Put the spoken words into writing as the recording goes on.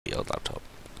handheld laptop.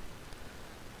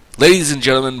 Ladies and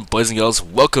gentlemen, boys and girls,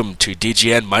 welcome to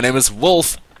DGN. My name is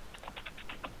WoLF.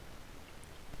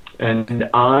 And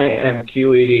I am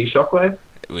QED Shockwave.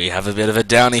 We have a bit of a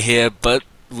downy here, but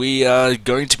we are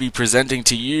going to be presenting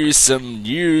to you some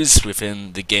news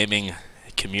within the gaming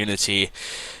community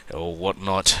or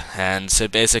whatnot. And so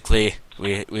basically,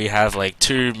 we have like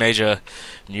two major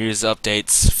news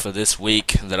updates for this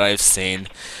week that I've seen.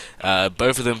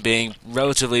 Both of them being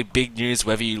relatively big news,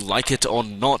 whether you like it or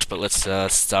not. But let's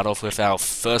start off with our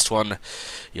first one.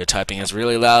 Your typing is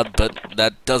really loud, but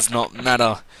that does not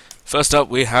matter. First up,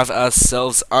 we have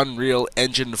ourselves Unreal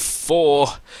Engine 4.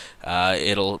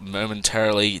 It'll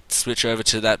momentarily switch over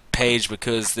to that page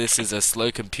because this is a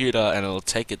slow computer and it'll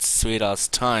take its sweet ass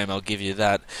time, I'll give you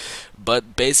that.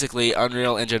 But basically,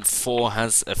 Unreal Engine 4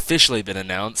 has officially been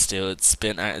announced. It's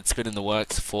been in the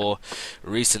works for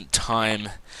recent time,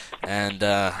 and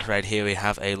right here we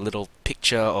have a little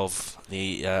picture of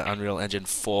the Unreal Engine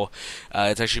 4.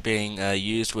 It's actually being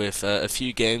used with a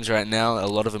few games right now, a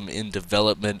lot of them in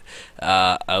development.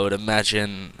 I would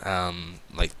imagine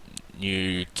like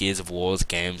new Gears of War's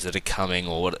games that are coming,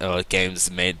 or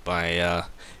games made by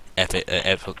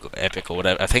Epic or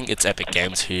whatever. I think it's Epic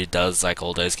Games who does like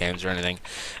all those games or anything.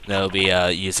 They'll be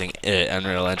using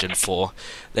Unreal Engine 4.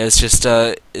 It's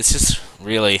just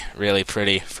really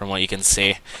pretty from what you can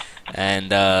see,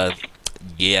 and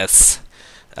yes.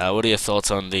 What are your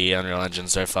thoughts on the Unreal Engine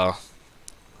so far?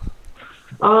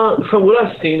 From what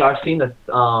I've seen the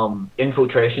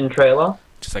Infiltration trailer.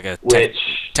 Just like a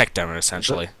tech demo,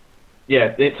 essentially.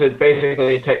 Yeah, it's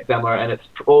basically a tech demo, and it's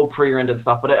all pre-rendered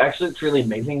stuff, but it actually looks really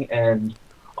amazing, and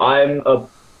I'm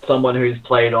someone who's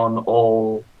played on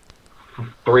all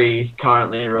three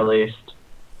currently released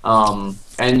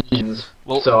engines.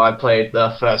 Well, so I played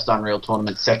the first Unreal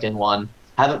Tournament, second one.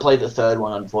 Haven't played the third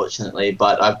one, unfortunately,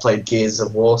 but I've played Gears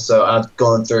of War, so I've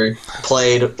gone through,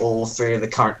 played all three of the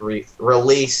current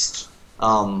released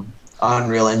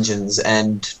Unreal Engines,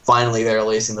 and finally they're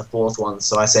releasing the fourth one,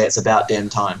 so I say it's about damn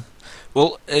time.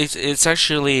 Well, it's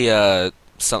actually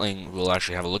something we'll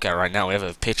actually have a look at right now. We have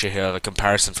a picture here of a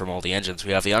comparison from all the engines.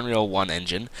 We have the Unreal 1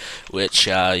 engine, which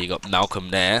you got Malcolm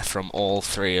there from all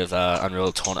three of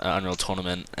Unreal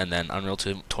Tournament, and then Unreal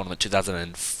Tournament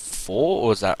 2004, or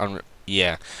was that Unreal?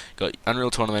 Yeah, got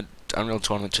Unreal Tournament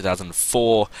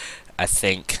 2004, I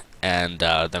think, and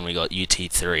then we got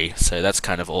UT3, so that's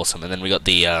kind of awesome. And then we got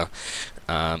the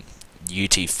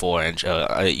UT4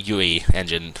 engine, UE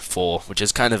engine 4, which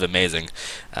is kind of amazing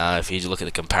if you look at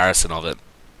the comparison of it.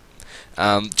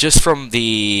 Just from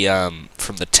the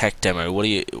tech demo, what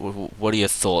are your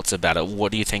thoughts about it?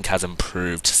 What do you think has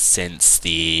improved since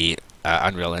the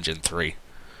Unreal Engine 3?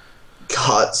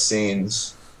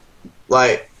 Cutscenes,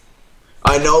 like,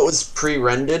 I know it was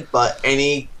pre-rendered, but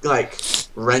any like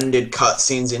rendered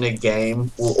cutscenes in a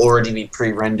game will already be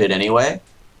pre-rendered anyway.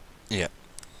 Yeah.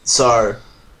 So,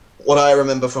 what I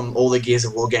remember from all the Gears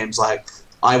of War games, like,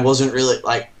 I wasn't really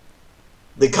like,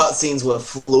 the cutscenes were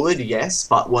fluid, yes,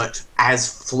 but weren't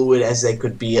as fluid as they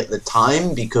could be at the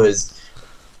time, because,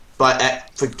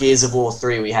 for Gears of War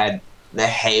 3 we had the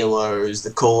Halos, the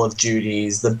Call of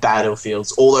Duties, the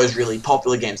Battlefields, all those really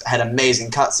popular games that had amazing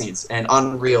cutscenes, and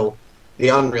the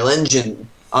Unreal Engine,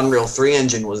 Unreal 3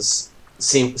 engine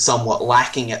seemed somewhat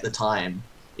lacking at the time,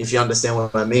 if you understand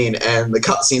what I mean, and the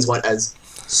cutscenes weren't as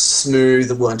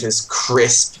smooth, weren't as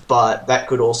crisp, but that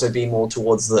could also be more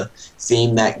towards the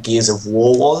theme that Gears of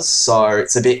War was, so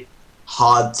it's a bit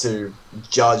hard to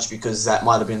judge because that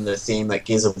might have been the theme that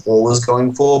Gears of War was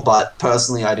going for, but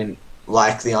personally I didn't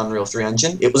like the Unreal 3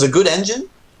 engine. It was a good engine,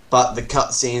 but the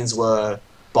cutscenes were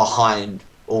behind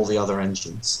all the other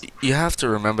engines. You have to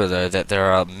remember though that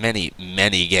there are many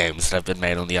games that have been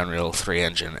made on the Unreal 3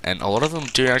 engine, and a lot of them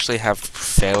do actually have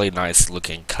fairly nice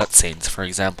looking cutscenes. For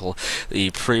example, the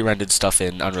pre-rendered stuff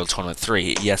in Unreal Tournament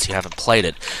 3, yes, you haven't played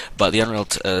it, but the Unreal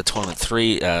Tournament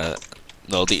 3,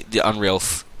 no, the Unreal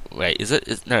wait, is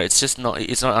it? No, it's not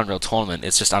Unreal Tournament,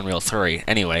 it's just Unreal 3.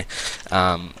 Anyway,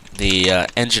 the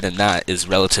engine in that is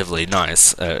relatively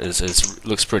nice,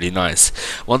 looks pretty nice.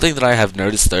 One thing that I have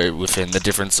noticed though within the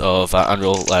difference of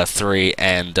Unreal 3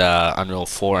 and Unreal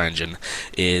 4 engine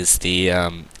is the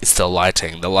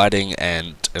lighting. The lighting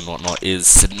and whatnot is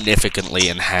significantly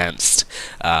enhanced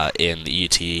in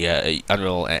the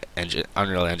Unreal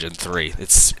Engine 3.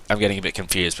 I'm getting a bit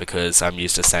confused because I'm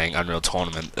used to saying Unreal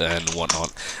Tournament and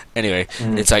whatnot. Anyway,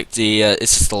 it's like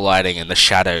it's just the lighting and the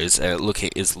shadows, and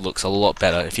it looks a lot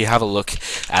better. If you have a look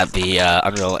at the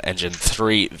Unreal Engine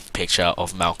 3 picture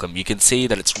of Malcolm, you can see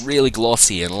that it's really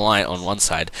glossy and light on one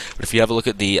side. But if you have a look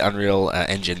at the Unreal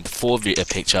Engine 4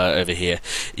 picture over here,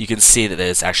 you can see that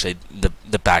there's actually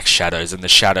the back shadows and the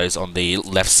shadows on the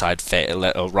left side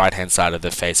or right hand side of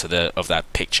the face of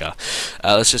that picture.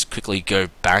 Let's just quickly go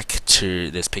back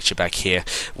to this picture back here.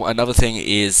 Another thing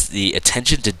is the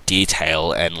attention to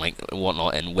detail and like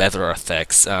whatnot and weather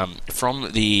effects from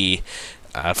that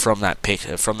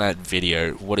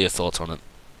video. What are your thoughts on it?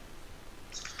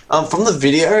 From the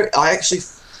video, I actually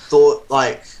thought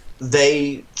like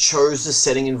they chose the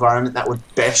setting environment that would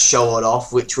best show it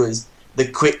off, which was the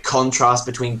quick contrast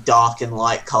between dark and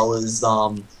light colors,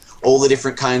 all the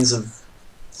different kinds of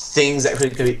things that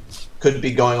could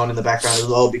be going on in the background as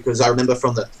well. Because I remember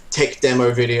from the tech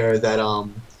demo video that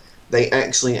they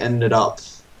actually ended up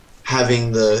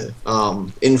having the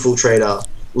infiltrator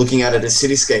looking at it as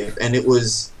cityscape, and it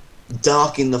was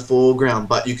dark in the foreground,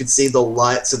 but you could see the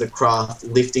lights of the craft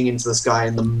lifting into the sky,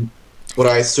 and what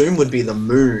I assume would be the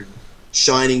moon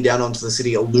shining down onto the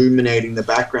city, illuminating the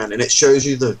background, and it shows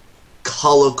you the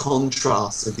color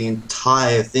contrast of the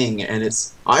entire thing, and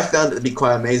I found it to be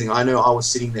quite amazing. I know I was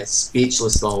sitting there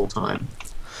speechless the whole time.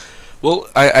 Well,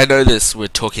 I know this, we're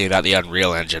talking about the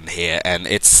Unreal Engine here, and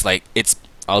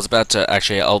I was about to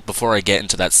actually, before I get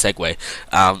into that segue,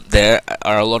 there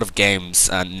are a lot of games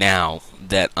now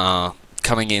that are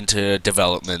coming into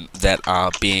development that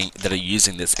are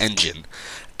using this engine,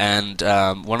 and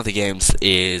one of the games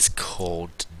is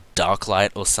called Darklight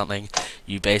or something.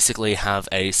 You basically have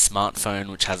a smartphone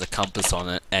which has a compass on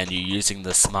it, and you're using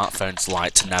the smartphone's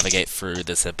light to navigate through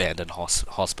this abandoned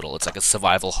hospital. It's like a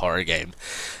survival horror game,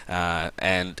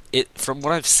 and from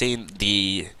what I've seen,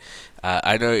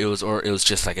 I know it was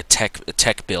just like a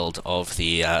tech build of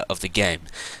the game,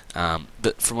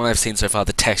 but from what I've seen so far,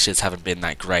 the textures haven't been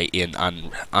that great in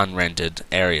unrendered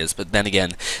areas. But then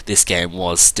again, this game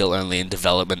was still only in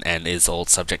development and is all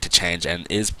subject to change, and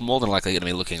is more than likely going to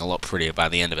be looking a lot prettier by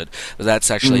the end of it. But that's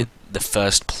actually the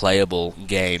first playable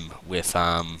game with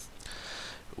the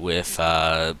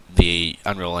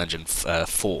Unreal Engine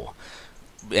 4.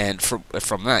 And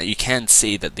from that, you can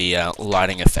see that the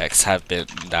lighting effects have been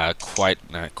quite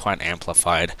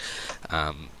amplified.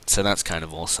 So that's kind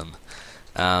of awesome.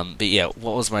 But yeah,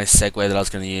 what was my segue that I was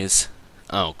going to use?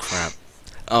 Oh crap!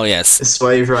 Oh yes. That's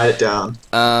why you write it down.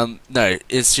 No,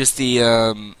 it's just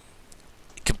the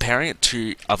comparing it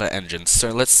to other engines.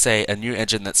 So let's say a new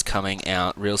engine that's coming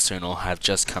out real soon or have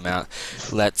just come out.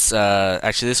 Let's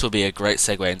actually, this will be a great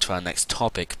segue into our next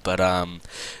topic. But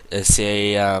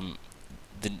say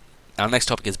our next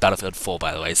topic is Battlefield 4,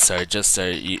 by the way, so just so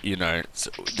you know,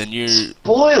 the new...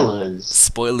 Spoilers!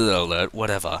 Spoiler alert,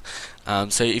 whatever.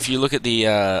 So if you look at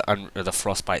the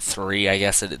Frostbite 3, I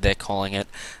guess they're calling it,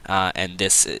 and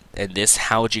this,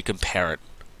 how would you compare it?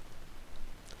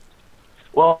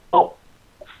 Well,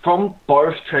 from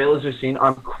both trailers we've seen,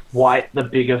 I'm quite the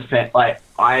bigger fan. Like,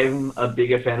 I'm a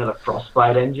bigger fan of the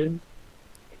Frostbite engine,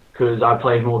 because I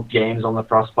played more games on the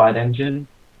Frostbite engine.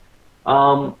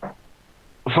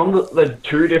 From the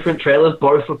two different trailers,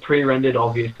 both were pre-rendered,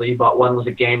 obviously, but one was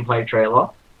a gameplay trailer,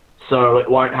 so it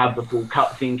won't have the full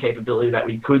cutscene capability that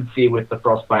we could see with the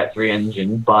Frostbite 3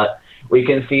 engine, but we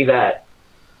can see that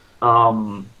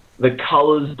the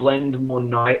colors blend more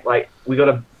night. Like, we got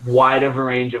a wider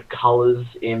range of colors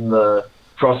in the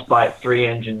Frostbite 3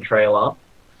 engine trailer,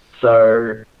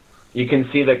 so you can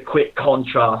see the quick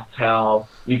contrast, how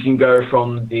you can go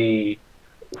from the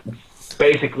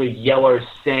basically yellow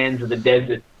sands of the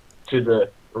desert to the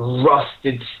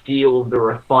rusted steel of the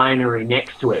refinery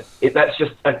next to it. That's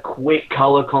just a quick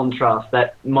color contrast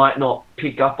that might not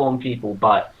pick up on people,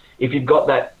 but if you've got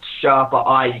that sharper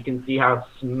eye, you can see how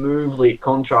smoothly it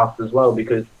contrasts as well,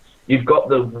 because you've got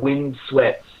the wind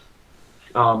swept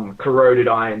corroded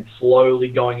iron slowly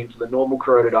going into the normal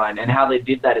corroded iron, and how they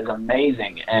did that is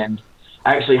amazing. And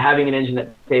actually having an engine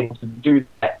that's able to do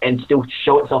that and still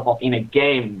show itself off in a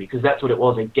game, because that's what it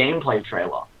was, a gameplay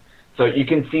trailer. So you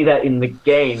can see that in the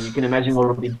game. You can imagine what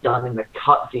will be done in the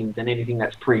cutscenes and anything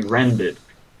that's pre-rendered.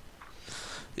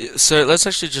 So let's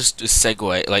actually just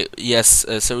segue. Like, yes,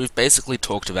 so we've basically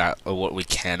talked about what we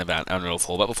can about Unreal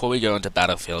 4, but before we go into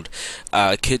Battlefield,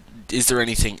 is there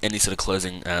any sort of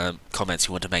closing comments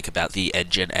you want to make about the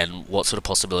engine and what sort of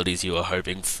possibilities you are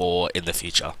hoping for in the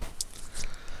future?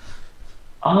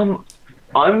 I'm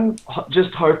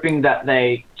just hoping that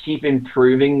they keep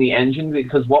improving the engine,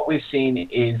 because what we've seen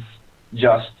is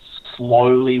just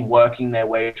slowly working their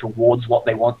way towards what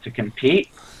they want to compete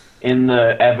in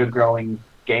the ever-growing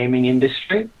gaming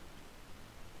industry.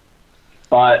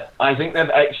 But I think they've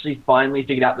actually finally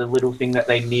figured out the little thing that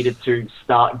they needed to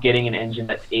start getting an engine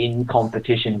that's in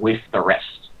competition with the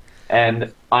rest.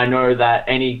 And I know that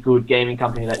any good gaming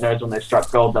company that knows when they've struck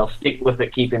gold, they'll stick with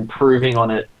it, keep improving on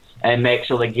it, and make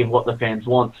sure they give what the fans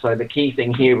want. So the key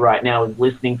thing here right now is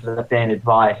listening to the fan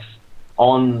advice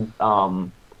on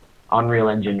Unreal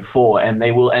Engine 4, and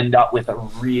they will end up with a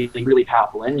really, really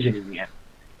powerful engine in the end.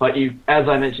 But as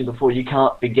I mentioned before, you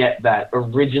can't forget that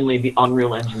originally the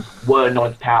Unreal engines were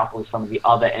not as powerful as some of the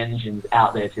other engines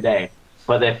out there today.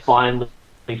 But they're finally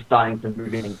starting to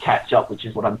move in and catch up, which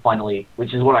is what I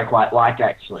quite like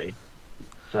actually.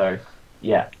 So,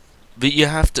 yeah. But you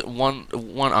have to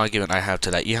one argument I have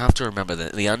to that, you have to remember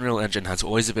that the Unreal Engine has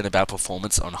always been about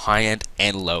performance on high end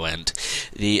and low end.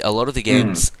 A lot of the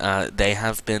games they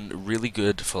have been really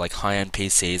good for like high end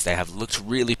PCs. They have looked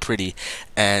really pretty,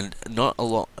 and not a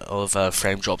lot of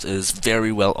frame drops is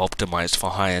very well optimized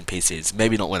for high end PCs.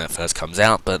 Maybe not when it first comes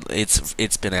out, but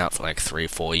it's been out for like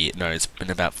 3-4 years. No, it's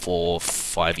been about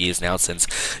 4-5 years now since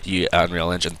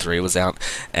Unreal Engine 3 was out,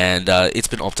 and it's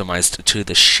been optimized to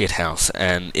the shithouse,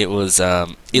 and it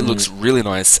looks really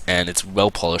nice and it's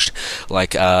well polished.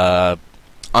 Like Arkham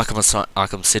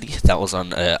City, that was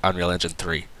on Unreal Engine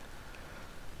 3,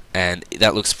 and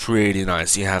that looks pretty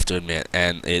nice, you have to admit.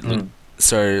 And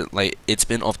so like it's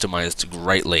been optimized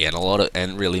greatly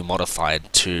and really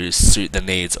modified to suit the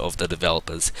needs of the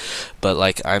developers. But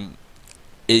like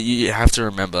you have to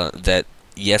remember that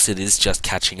yes, it is just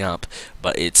catching up,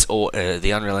 but it's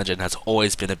the Unreal Engine has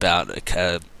always been about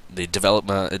the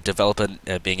developer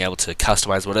being able to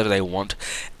customize whatever they want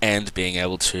and being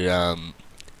able to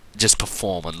just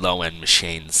perform on low-end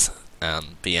machines. But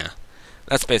yeah,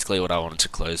 that's basically what I wanted to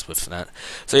close with that.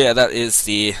 So yeah, that is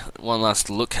the one last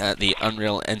look at the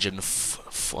Unreal Engine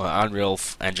Unreal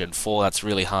Engine 4. That's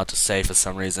really hard to say for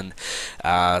some reason.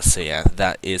 So yeah,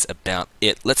 that is about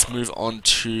it. Let's move on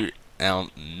to our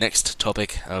next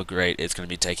topic. Oh great, it's going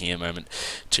to be taking a moment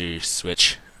to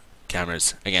switch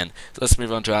cameras again. So let's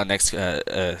move on to our next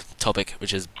topic,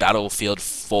 which is Battlefield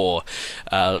 4.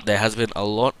 There has been a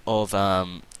lot of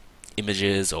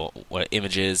images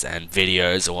and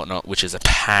videos or whatnot, which is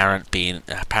apparently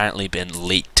been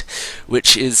leaked,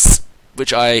 which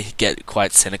I get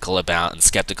quite cynical about and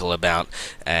skeptical about,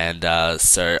 and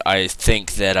so I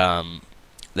think that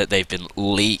that they've been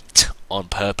leaked on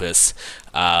purpose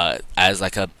as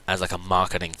like a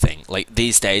marketing thing. Like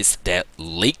these days they're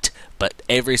leaked, but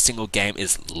every single game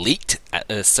is leaked,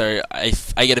 so I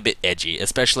get a bit edgy,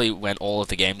 especially when all of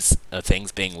the games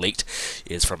things being leaked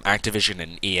is from Activision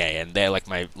and EA, and they're like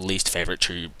my least favorite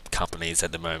two companies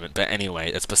at the moment. But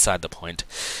anyway, it's beside the point.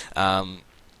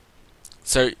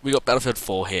 So we got Battlefield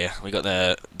 4 here. We got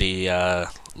the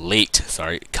leaked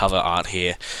cover art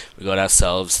here. We got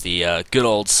ourselves the good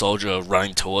old soldier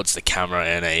running towards the camera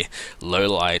in a low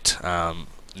light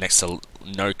next to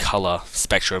no color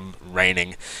spectrum,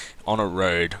 raining on a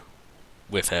road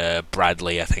with a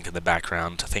Bradley, I think, in the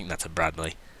background. I think that's a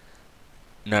Bradley.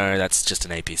 No, that's just an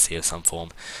APC of some form,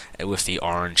 with the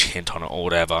orange hint on it or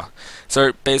whatever.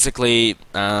 So basically,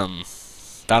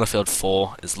 Battlefield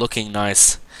 4 is looking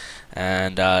nice,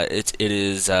 and it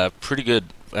is pretty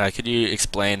good. Could you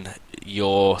explain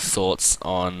your thoughts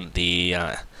on the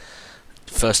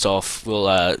first off,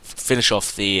 we'll finish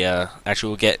off the actually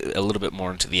we'll get a little bit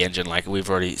more into the engine, like we've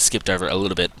already skipped over a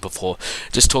little bit before.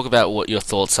 Just talk about what your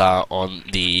thoughts are on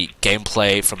the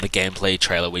gameplay from the gameplay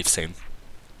trailer we've seen.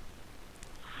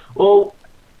 Well,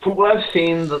 from what I've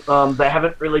seen, they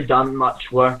haven't really done much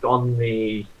work on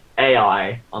the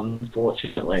AI,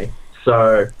 unfortunately.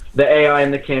 So the AI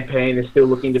in the campaign is still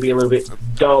looking to be a little bit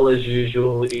dull as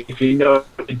usual. If you know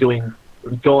what you're doing,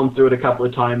 gone through it a couple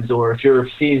of times, or if you're a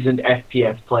seasoned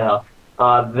FPS player,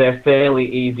 they're fairly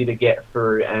easy to get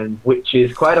through, and which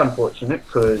is quite unfortunate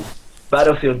because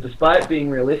Battlefield, despite being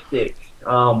realistic,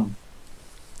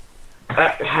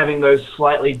 having those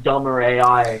slightly dumber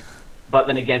AI, but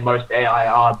then again, most AI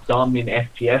are dumb in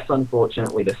FPS,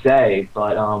 unfortunately to say.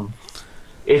 But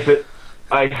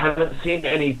I haven't seen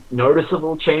any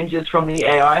noticeable changes from the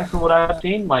AI from what I've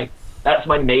seen. Like, that's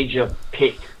my major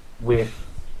pick with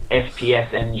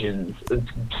FPS engines,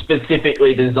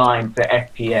 specifically designed for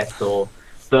FPS or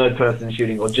third-person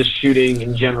shooting, or just shooting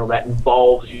in general that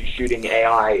involves you shooting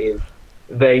AI, is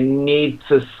they need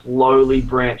to slowly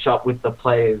branch up with the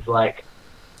players. Like,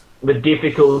 the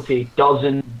difficulty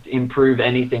doesn't improve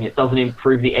anything. It doesn't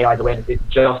improve the AI's awareness. It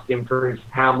just improves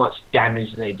how much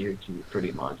damage they do to you,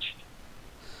 pretty much.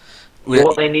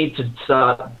 What they need to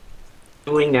start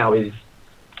doing now is,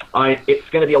 it's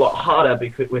going to be a lot harder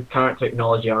because with current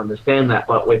technology, I understand that,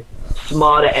 but with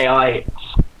smarter AI,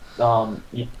 how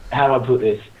do I put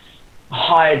this?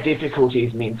 higher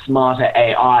difficulties mean smarter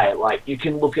AI. Like, you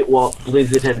can look at what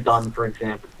Blizzard have done, for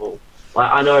example.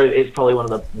 Like, I know it's probably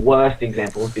one of the worst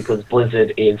examples because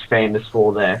Blizzard is famous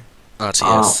for their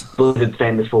RTS. Blizzard's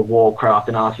famous for Warcraft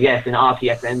and RTS, and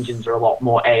RTS engines are a lot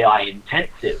more AI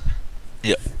intensive.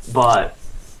 Yep. But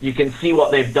you can see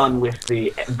what they've done with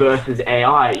the versus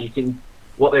AI.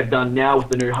 What they've done now with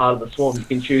the new Heart of the Swarm. You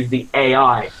can choose the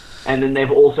AI, and then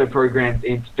they've also programmed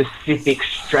in specific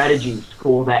strategies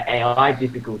for that AI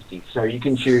difficulty. So you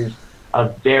can choose a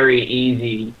very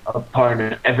easy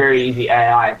opponent, a very easy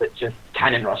AI that just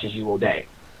cannon rushes you all day.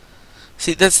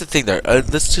 See, that's the thing though.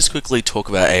 Let's just quickly talk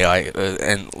about AI,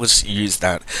 and let's use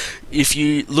that. If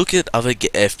you look at other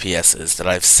FPSs that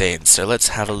I've seen, so let's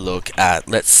have a look at,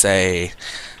 let's say,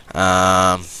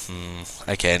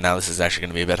 okay, now this is actually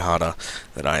going to be a bit harder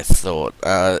than I thought.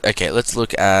 Okay, let's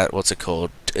look at, what's it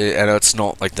called? I know it's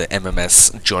not like the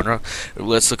MMS genre.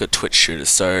 Let's look at Twitch shooters.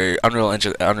 So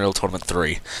Unreal Tournament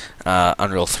 3,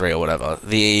 Unreal 3 or whatever.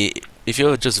 If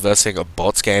you're just versing a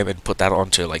bots game and put that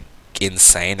onto like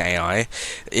insane AI,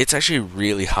 it's actually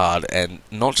really hard, and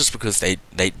not just because they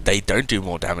don't do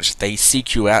more damage, they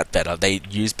CQ out better, they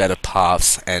use better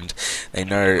paths, and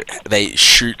they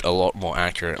shoot a lot more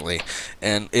accurately.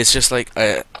 And it's just like,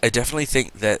 I definitely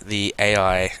think that the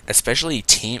AI, especially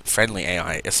team-friendly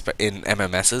AI in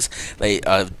MMSs, they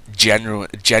are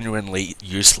genuinely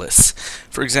useless.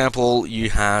 For example, you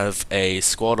have a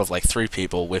squad of like 3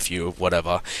 people with you,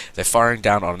 whatever, they're firing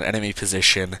down on an enemy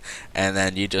position, and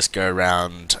then you just go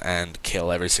around and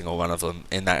kill every single one of them.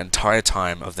 In that entire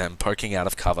time of them poking out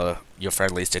of cover, your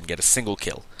friendlies didn't get a single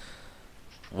kill.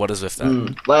 What is with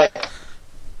that? Like,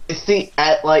 it's the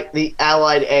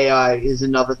allied AI is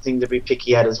another thing to be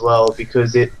picky at as well,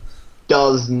 because it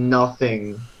does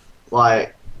nothing.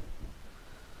 Like,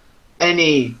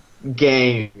 any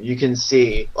game you can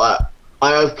see, like,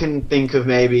 I can think of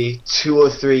maybe 2 or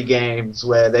 3 games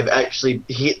where they've actually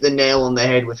hit the nail on the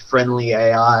head with friendly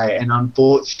AI, and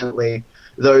unfortunately,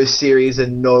 those series are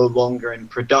no longer in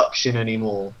production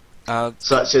anymore.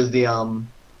 Such as the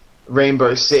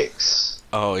Rainbow Six.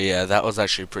 Oh yeah, that was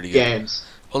actually pretty good. Games.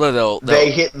 Although they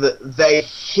hit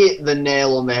the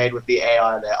nail on the head with the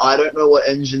AI there. I don't know what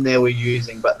engine they were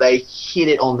using, but they hit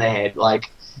it on the head.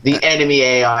 Like, the enemy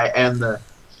AI and the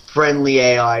friendly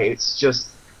AI, it's just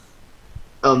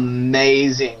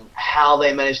amazing how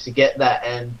they managed to get that.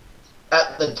 And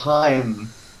at the time,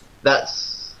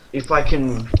 if I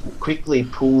can quickly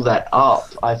pull that up,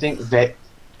 I think that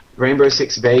Rainbow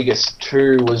Six Vegas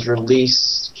 2 was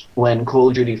released when Call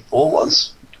of Duty 4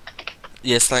 was.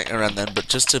 Yes, like around then, but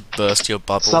just to burst your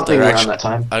bubble, Something around that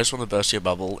time. I just want to burst your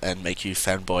bubble and make you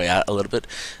fanboy out a little bit.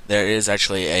 There is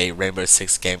actually a Rainbow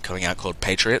Six game coming out called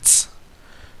Patriots.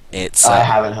 I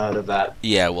haven't heard of that.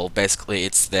 Yeah, well, basically,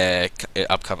 it's their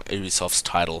upcoming Ubisoft's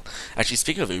title. Actually,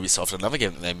 speaking of Ubisoft, another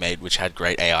game that they made which had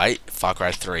great AI, Far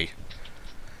Cry 3.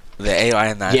 The AI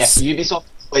in that... Yes, Ubisoft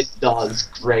always does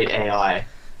great AI.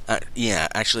 Yeah,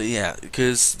 actually, yeah,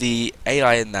 because the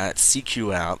AI in that seek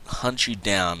you out, hunt you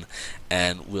down,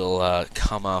 and will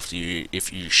come after you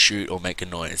if you shoot or make a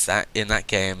noise. That in that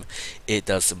game, it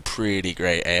does some pretty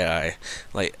great AI.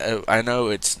 Like, I know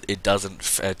it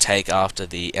doesn't take after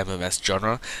the MMS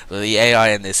genre, but the AI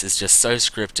in this is just so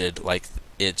scripted. Like,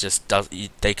 it just does.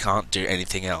 They can't do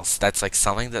anything else. That's like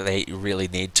something that they really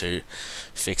need to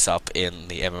fix up in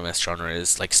the MMS genre.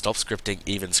 Is like, stop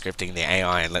even scripting the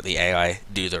AI and let the AI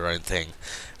do their own thing.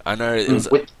 I know it was.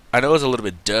 I know it was a little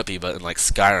bit derpy, but in like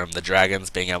Skyrim, the dragons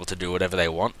being able to do whatever they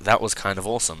want, that was kind of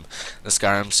awesome. The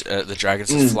Skyrim's, the dragons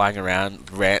just flying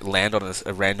around, land on a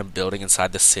random building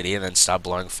inside the city, and then start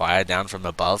blowing fire down from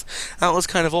above. That was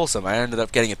kind of awesome. I ended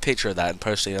up getting a picture of that and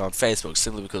posting it on Facebook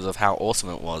simply because of how awesome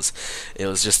it was. It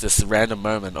was just this random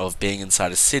moment of being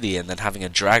inside a city and then having a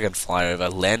dragon fly over,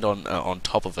 land on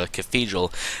top of a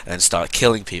cathedral, and start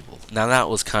killing people. Now that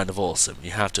was kind of awesome,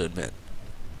 you have to admit.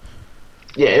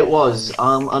 Yeah, it was.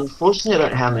 Unfortunately,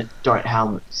 I don't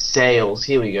have sales.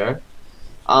 Here we go.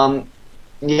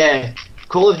 Yeah,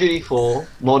 Call of Duty 4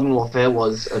 Modern Warfare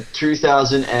was a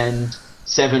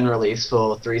 2007 release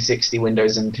for 360,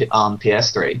 Windows, and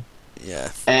PS3.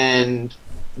 Yeah. And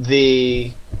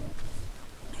the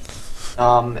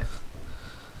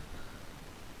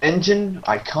engine,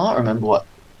 I can't remember what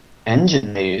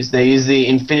engine they used. They used the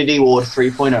Infinity Ward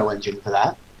 3.0 engine for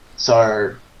that.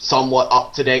 So, somewhat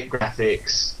up-to-date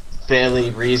graphics,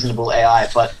 fairly reasonable AI,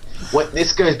 but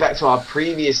this goes back to our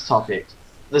previous topic.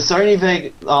 The Sony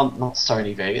Vegas, not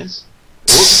Sony Vegas,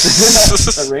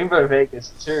 whoops, the Rainbow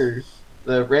Vegas 2,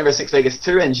 the Rainbow Six Vegas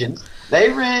 2 engines,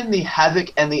 they ran the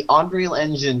Havoc and the Unreal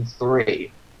Engine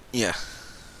 3. Yeah.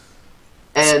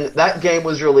 And that game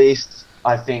was released,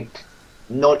 I think,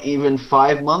 not even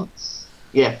 5 months.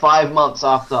 Yeah, 5 months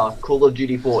after Call of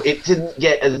Duty 4. It didn't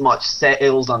get as much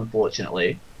sales,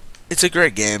 unfortunately. It's a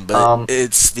great game, but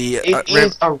it's it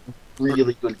is a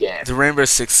really good game. The Rainbow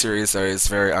Six series, though, is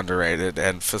very underrated,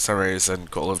 and for some reason,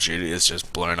 Call of Duty is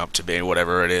just blown up to be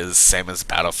whatever it is, same as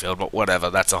Battlefield, but whatever,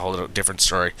 that's a whole different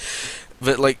story.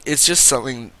 But, like, it's just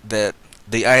something that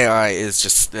the AI is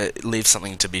just, it leaves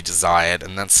something to be desired,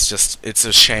 and that's just, it's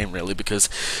a shame, really, because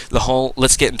the whole,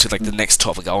 let's get into, like, the next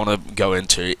topic I want to go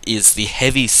into, is the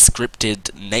heavy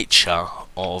scripted nature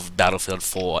of Battlefield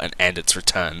 4 and its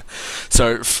return.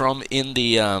 So, from in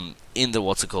the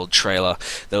what's it called trailer,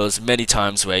 there was many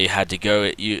times where you had to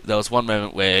go. There was one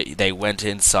moment where they went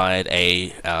inside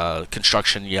a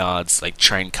construction yards like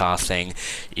train car thing,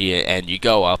 and you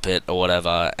go up it or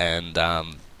whatever, and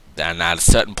at a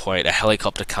certain point a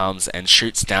helicopter comes and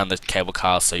shoots down the cable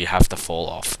car, so you have to fall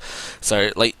off.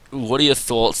 So, like, what are your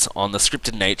thoughts on the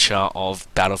scripted nature of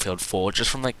Battlefield 4,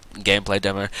 just from like gameplay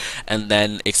demo, and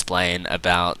then explain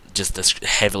about just the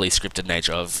heavily scripted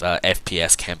nature of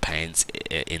FPS campaigns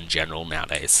in general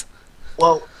nowadays?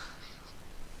 Well,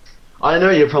 I know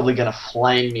you're probably going to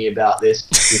flame me about this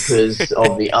because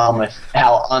of the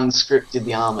how unscripted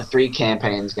the Arma 3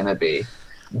 campaign is going to be,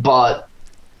 but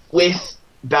with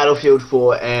Battlefield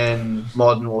 4 and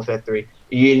Modern Warfare 3,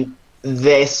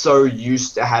 they're so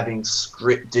used to having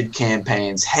scripted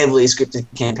campaigns, heavily scripted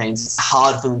campaigns. It's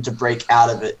hard for them to break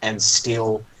out of it and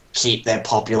still keep their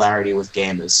popularity with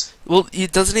gamers. Well,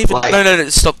 it doesn't even. Like, no,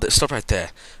 stop right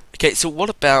there. Okay, so what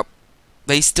about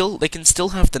they can still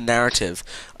have the narrative?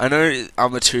 I know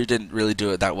Arma 2 didn't really do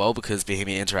it that well because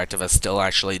Bohemia Interactive are still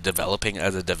actually developing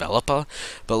as a developer,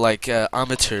 but like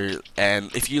Arma 2,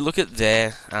 and if you look at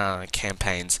their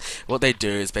campaigns, what they do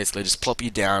is basically just plop you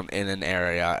down in an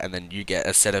area, and then you get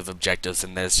a set of objectives,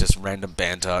 and there's just random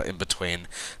banter in between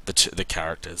the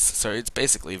characters. So it's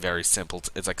basically very simple.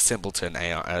 It's like simpleton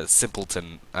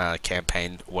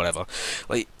campaign, whatever.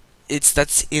 Like it's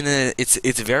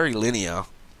very linear.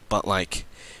 But like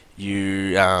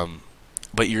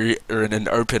but you're in an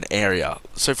open area.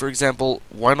 So for example,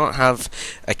 why not have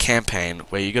a campaign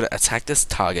where you gotta attack this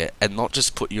target and not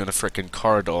just put you in a frickin'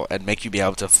 corridor and make you be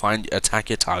able to attack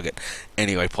your target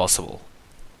any way possible?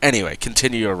 Anyway,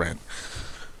 continue your rant.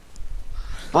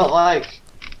 But like,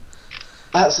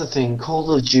 that's the thing.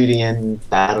 Call of Duty and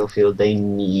Battlefield, they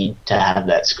need to have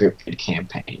that scripted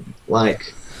campaign.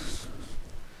 Like,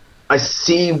 I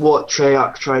see what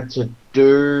Treyarch tried to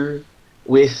do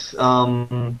with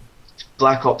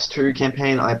Black Ops 2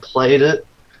 campaign. I played it.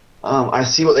 I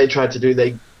see what they tried to do.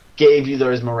 They gave you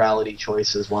those morality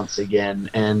choices once again,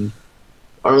 and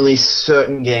only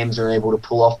certain games are able to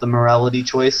pull off the morality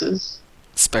choices.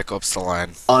 Spec Ops: The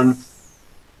Line.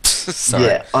 Sorry.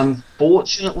 Yeah,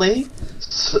 unfortunately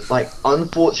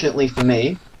for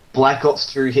me, Black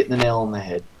Ops 2 hit the nail on the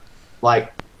head.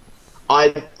 Like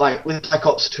with Black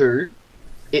Ops 2,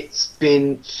 it's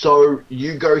been so,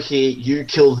 you go here, you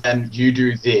kill them, you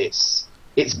do this.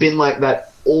 It's been like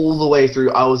that all the way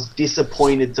through. I was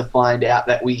disappointed to find out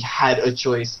that we had a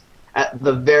choice at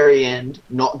the very end.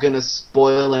 Not going to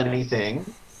spoil anything.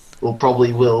 Well,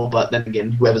 probably will, but then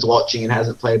again, whoever's watching and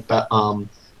hasn't played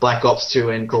Black Ops 2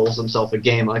 and calls himself a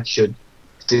gamer should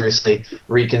seriously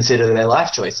reconsider their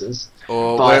life choices.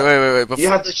 Oh, but wait. You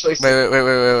have the choice.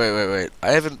 Wait.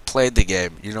 I haven't played the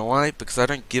game. You know why? Because I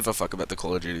don't give a fuck about the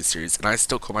Call of Duty series, and I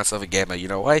still call myself a gamer. You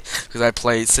know why? Because I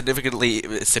play significantly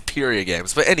superior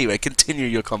games. But anyway, continue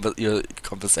your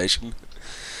conversation.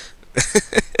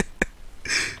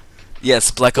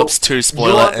 Yes, Black Ops 2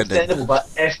 spoiler ending. But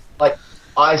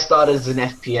I started as an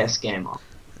FPS gamer.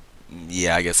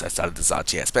 Yeah, I guess I started as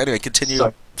RTS. But anyway, continue.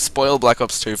 So, spoil Black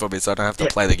Ops 2 for me so I don't have to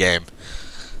play the game.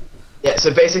 Yeah,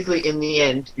 so basically in the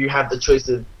end, you have the choice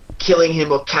of killing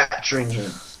him or capturing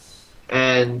him.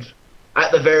 And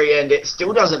at the very end, it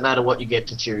still doesn't matter what you get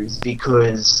to choose,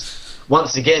 because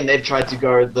once again, they've tried to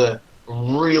go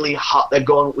they've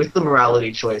gone with the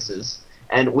morality choices.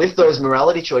 And with those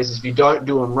morality choices, if you don't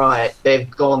do them right, they've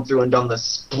gone through and done the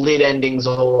split endings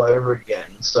all over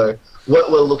again. So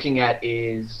what we're looking at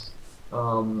is,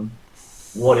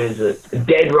 what is it?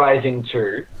 Dead Rising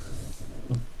 2.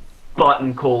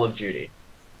 Button Call of Duty.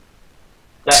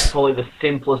 That's probably the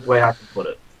simplest way I can put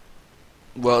it.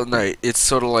 Well, no, it's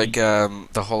sort of like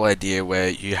the whole idea where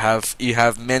you have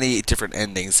many different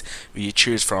endings where you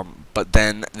choose from, but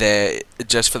then there,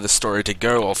 just for the story to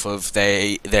go off of,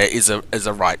 there is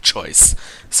a right choice.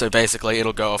 So basically,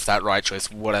 it'll go off that right choice,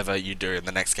 whatever you do in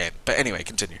the next game. But anyway,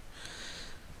 continue.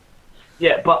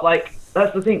 Yeah, but like,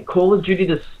 that's the thing. Call of Duty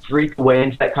does streak away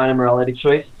into that kind of morality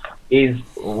choice. is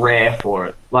rare for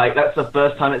it. Like, that's the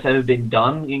first time it's ever been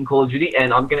done in Call of Duty,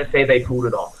 and I'm going to say they pulled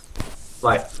it off.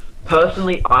 Like,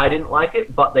 personally, I didn't like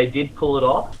it, but they did pull it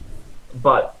off.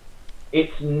 But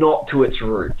it's not to its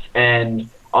roots, and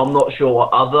I'm not sure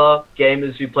what other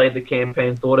gamers who played the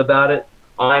campaign thought about it.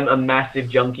 I'm a massive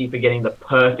junkie for getting the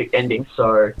perfect ending,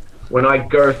 so when I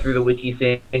go through the wiki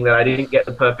saying that I didn't get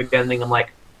the perfect ending, I'm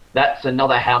like, that's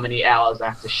another how many hours I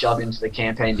have to shove into the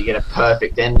campaign to get a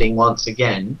perfect ending once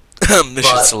again.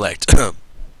 Mission select.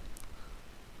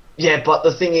 Yeah, but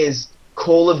the thing is,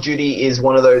 Call of Duty is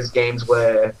one of those games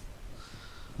where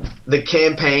the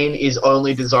campaign is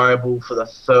only desirable for the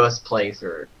first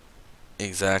playthrough.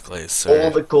 Exactly. So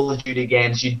all the Call of Duty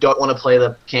games, you don't want to play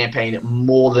the campaign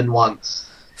more than once.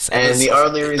 And the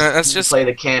only reason you play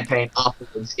the campaign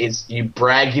afterwards is you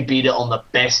brag you beat it on the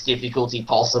best difficulty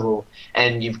possible,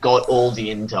 and you've got all the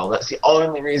intel. That's the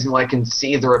only reason why I can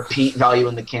see the repeat value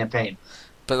in the campaign.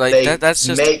 But like that's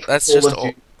just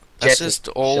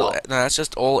all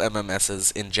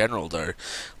MMSs in general though.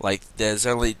 Like there's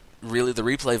only really the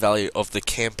replay value of the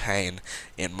campaign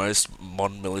in most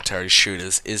modern military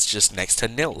shooters is just next to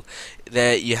nil.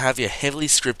 There you have your heavily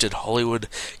scripted Hollywood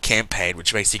campaign,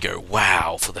 which makes you go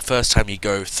wow for the first time you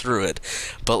go through it,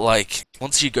 but like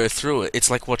once you go through it, it's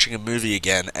like watching a movie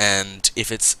again. And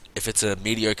if it's a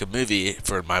mediocre movie,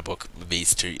 for in my book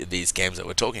these games that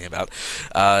we're talking about,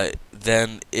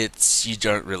 then you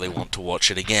don't really want to watch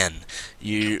it again.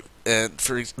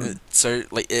 So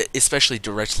like especially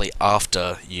directly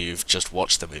after you've just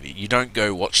watched the movie, you don't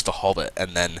go watch The Hobbit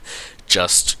and then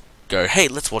just go, hey,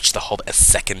 let's watch The Hobbit a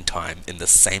second time in the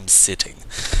same sitting.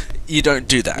 You don't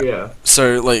do that. Yeah.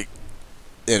 So like,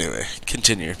 anyway,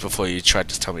 continue before you try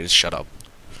to tell me to shut up.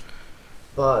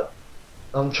 But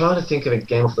I'm trying to think of a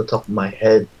game off the top of my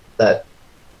head that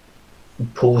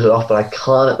pulls it off, but I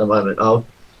can't at the moment. I'll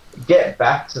get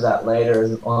back to that later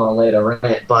on a later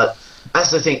rant, but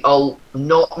that's the thing.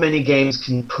 Not many games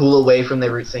can pull away from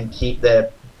their roots and keep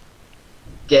their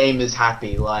gamers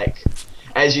happy. Like,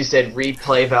 as you said,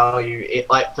 replay value.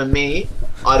 Like, for me,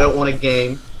 I don't want a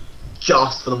game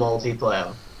just for the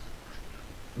multiplayer.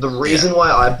 The reason why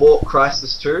I bought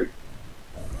Crysis 2,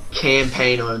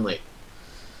 campaign only.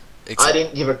 I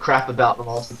didn't give a crap about the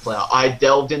multiplayer. I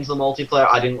delved into the multiplayer.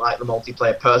 I didn't like the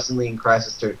multiplayer personally in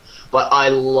Crysis 2. But I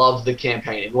love the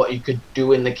campaign and what you could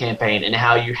do in the campaign and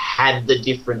how you had the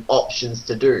different options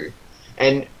to do.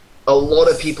 And a lot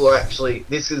of people are actually...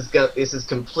 This is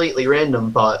completely random,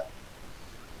 but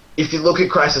if you look at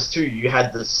Crysis 2, you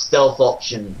had the stealth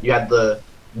option, you had the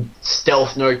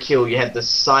stealth no kill, you had the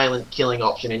silent killing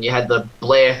option, and you had the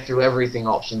blare through everything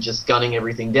option, just gunning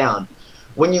everything down.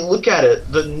 When you look at it,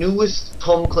 the newest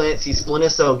Tom Clancy Splinter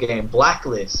Cell game,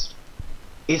 Blacklist,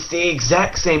 it's the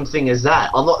exact same thing as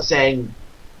that. I'm not saying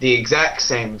the exact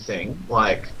same thing,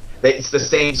 like, it's the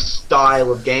same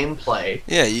style of gameplay,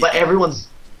 but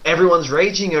everyone's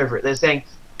raging over it. They're saying,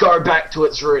 go back to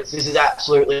its roots, this is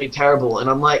absolutely terrible. And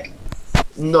I'm like,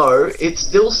 no, it's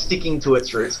still sticking to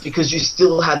its roots because you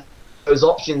still had those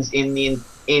options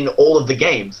in all of the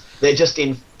games. They're just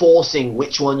enforcing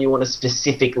which one you want to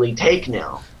specifically take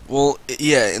now. Well,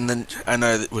 yeah, and then I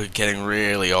know that we're getting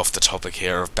really off the topic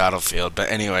here of Battlefield, but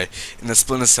anyway, in the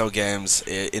Splinter Cell games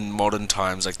in modern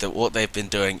times, like what they've been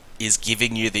doing is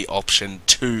giving you the option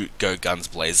to go guns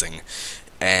blazing,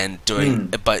 and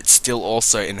doing, but still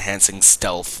also enhancing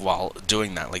stealth while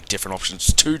doing that, like different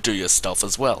options to do your stealth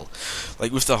as well.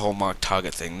 Like with the whole mark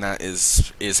target thing, that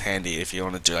is handy if you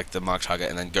want to do like the mark target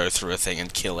and then go through a thing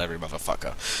and kill every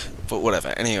motherfucker. But whatever.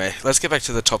 Anyway, let's get back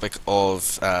to the topic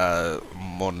of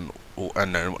modern.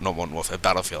 No, not Modern Warfare,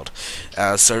 Battlefield.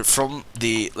 So from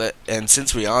and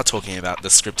since we are talking about the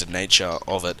scripted nature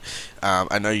of it,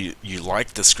 I know you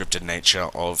like the scripted nature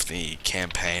of the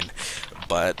campaign,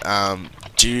 but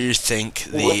do you think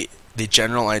the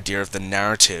general idea of the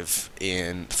narrative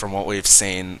from what we've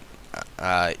seen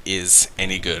is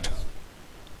any good?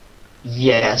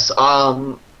 Yes.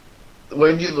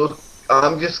 When you look,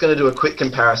 I'm just going to do a quick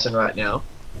comparison right now.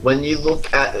 When you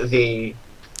look at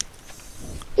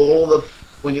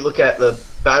when you look at the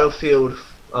Battlefield,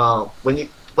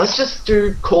 let's just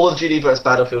do Call of Duty versus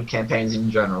Battlefield campaigns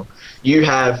in general. You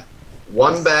have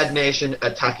one bad nation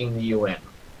attacking the UN.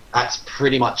 That's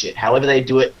pretty much it. However they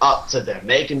do it, up to them.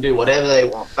 They can do whatever they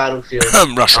want. Battlefield,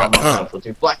 Russia. Battlefield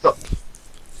 2. Black Ops.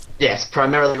 Yes,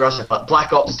 primarily Russia, but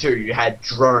Black Ops 2, you had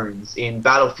drones. In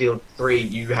Battlefield 3,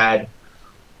 you had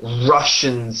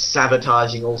Russians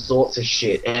sabotaging all sorts of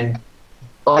shit. And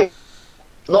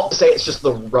not to say it's just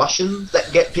the Russians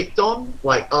that get picked on.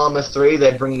 Like Arma 3,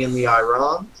 they're bringing in the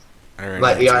Iranians.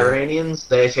 Like the Iranians,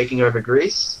 they're taking over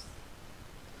Greece.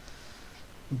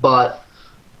 But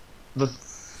the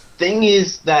thing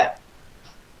is that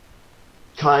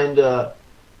kind of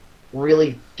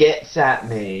really gets at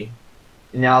me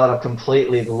now that I've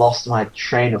completely lost my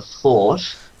train of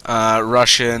thought.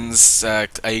 Russians, are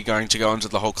you going to go into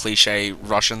the whole cliche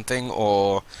Russian thing,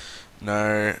 or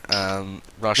no?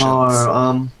 Russians.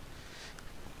 No,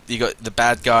 You got the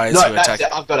bad guys no, who that's attack.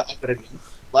 it. I've got it.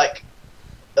 Like,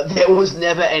 there was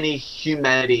never any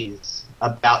humanities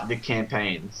about the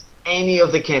campaigns. Any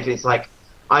of the campaigns, like,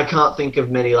 I can't think of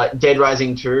many. Like, Dead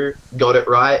Rising 2 got it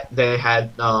right. They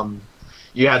had,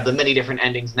 you had the many different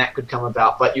endings and that could come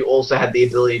about, but you also had the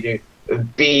ability to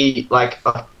be, like,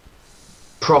 a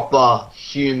proper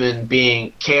human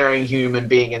being, caring human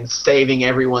being, and saving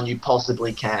everyone you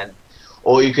possibly can.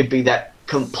 Or you could be that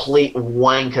complete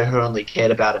wanker who only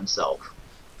cared about himself.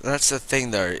 That's the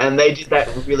thing, though. And they did that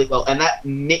really well, and that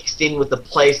mixed in with the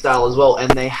playstyle as well,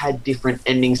 and they had different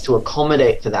endings to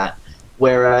accommodate for that.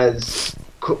 Whereas,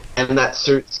 and that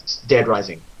suits Dead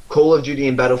Rising. Call of Duty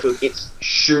and Battlefield, it's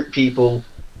shoot people,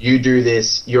 you do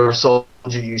this, you're a soldier,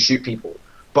 you shoot people.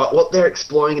 But what they're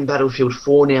exploring in Battlefield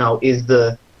 4 now is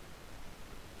the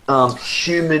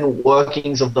human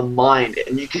workings of the mind,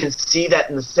 and you can see that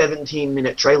in the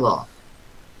 17-minute trailer.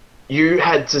 You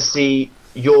had to see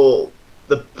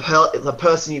the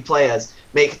person you play as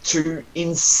make two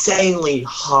insanely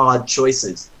hard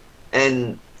choices,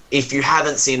 and if you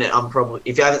haven't seen it,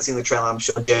 if you haven't seen the trailer, I'm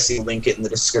sure Jesse will link it in the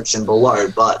description below.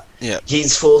 But Yeah.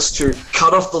 he's forced to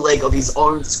cut off the leg of his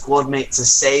own squad mate to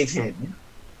save him.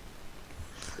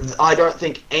 I don't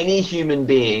think any human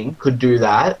being could do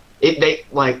that.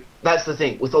 That's the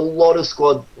thing with a lot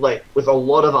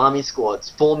of army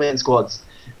squads, 4-man squads.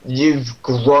 You've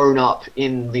grown up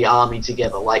in the army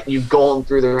together. Like, you've gone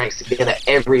through the ranks together,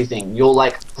 everything. You're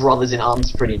like brothers in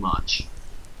arms, pretty much.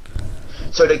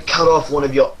 So to cut off one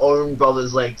of your own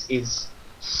brother's legs is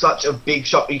such a big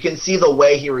shock. You can see the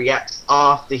way he reacts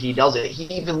after he does it. He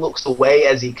even looks away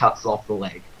as he cuts off the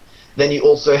leg. Then you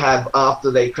also have,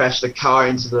 after they crash the car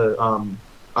into the,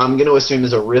 I'm going to assume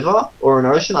there's a river or an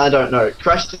ocean, I don't know.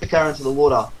 Crash the car into the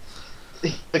water.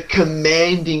 The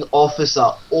commanding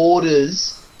officer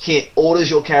orders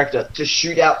your character to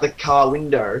shoot out the car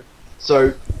window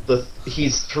so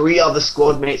his 3 other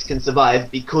squad mates can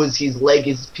survive because his leg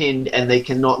is pinned and they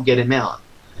cannot get him out.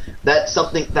 That's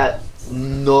something that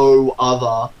no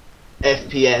other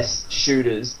FPS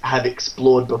shooters have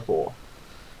explored before.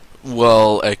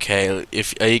 Well, okay,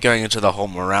 are you going into the whole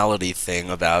morality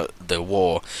thing about the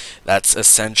war? That's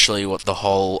essentially what the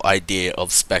whole idea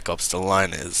of Spec Ops: The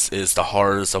Line is the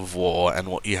horrors of war and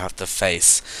what you have to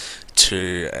face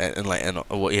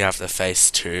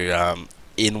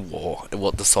in war,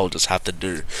 what the soldiers have to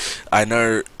do. I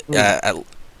know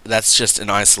that's just an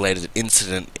isolated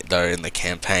incident, though, in the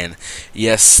campaign.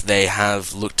 Yes, they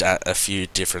have looked at a few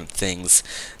different things,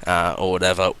 or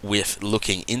whatever, with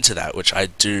looking into that, which I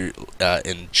do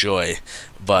enjoy.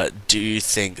 But do you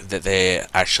think that they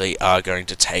actually are going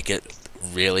to take it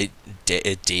really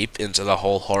deep into the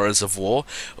whole horrors of war,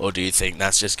 or do you think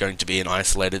that's just going to be an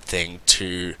isolated thing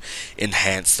to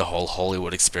enhance the whole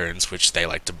Hollywood experience, which they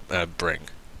like to bring?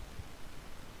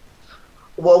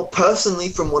 Well, personally,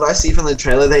 from what I see from the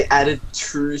trailer, they added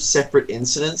 2 separate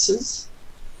incidences.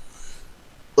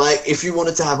 Like, if you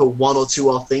wanted to have a 1 or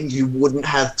 2 hour thing, you wouldn't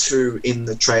have 2 in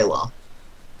the trailer.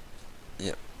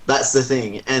 Yep. That's the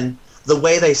thing. And the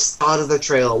way they started the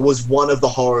trailer was one of the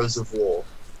horrors of war.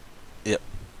 Yep.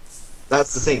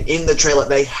 That's the thing. In the trailer,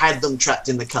 they had them trapped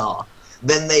in the car.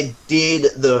 Then they did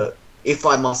the, if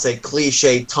I must say,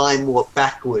 cliche time warp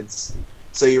backwards.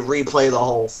 So you replay the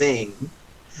whole thing.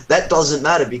 That doesn't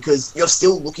matter because you're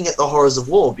still looking at the horrors of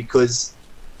war, because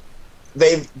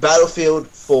Battlefield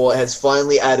 4 has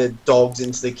finally added dogs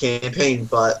into the campaign,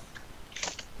 but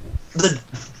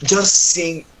just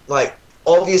seeing, like,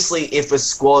 obviously if a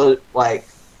squad, like,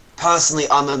 personally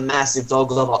I'm a massive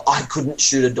dog lover, I couldn't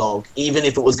shoot a dog, even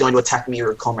if it was going to attack me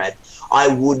or a comrade. I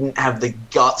wouldn't have the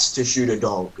guts to shoot a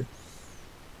dog.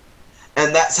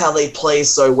 And that's how they play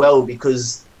so well,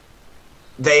 because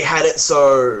they had it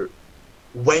so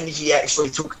when he actually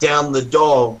took down the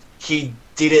dog, he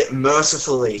did it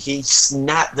mercifully. He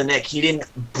snapped the neck. He didn't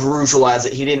brutalize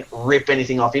it. He didn't rip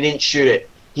anything off. He didn't shoot it.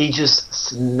 He just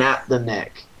snapped the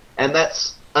neck. And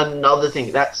that's another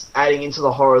thing. That's adding into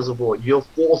the horrors of war. You're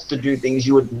forced to do things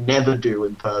you would never do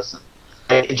in person.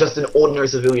 And just an ordinary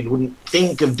civilian wouldn't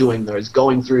think of doing those,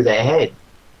 going through their head.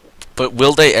 But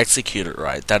will they execute it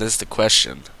right? That is the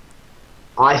question.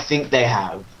 I think they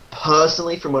have.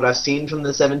 Personally, from what I've seen from the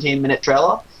 17-minute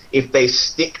trailer, if they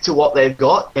stick to what they've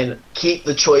got and keep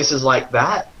the choices like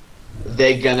that,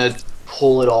 they're gonna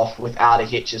pull it off without a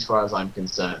hitch as far as I'm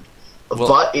concerned. Well,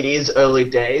 but it is early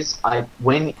days.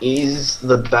 When is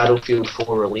the Battlefield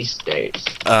 4 release date?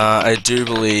 I do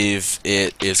believe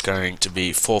it is going to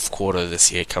be fourth quarter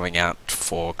this year, coming out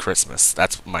for Christmas.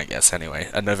 That's my guess, anyway.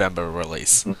 A November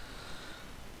release.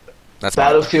 That's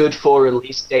Battlefield 4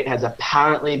 release date has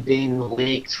apparently been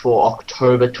leaked for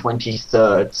October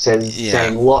 23rd.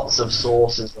 Saying lots of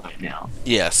sources right now.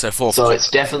 Yeah, so fourth. So it's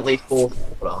definitely fourth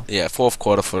quarter. Yeah, fourth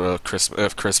quarter for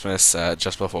Christmas,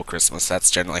 just before Christmas.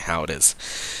 That's generally how it is.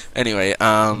 Anyway,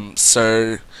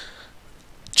 so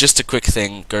just a quick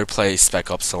thing: go play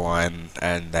Spec Ops: The Line,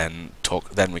 and then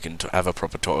talk. Then we can have a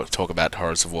proper talk about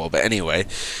Horrors of War. But anyway,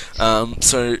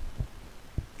 so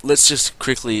let's just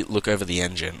quickly look over the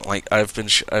engine. Like I've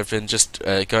been just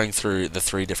going through the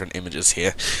 3 different images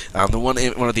here. The one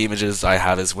of the images I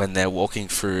have is when they're walking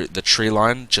through the tree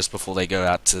line just before they go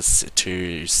out to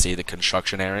see the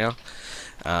construction area.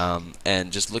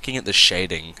 And just looking at the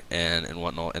shading and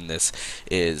whatnot in this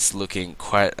is looking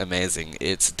quite amazing.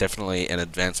 It's definitely an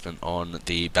advancement on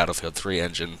the Battlefield 3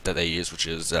 engine that they use, which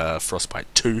is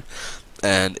Frostbite 2,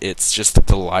 and it's just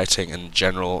the lighting in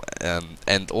general,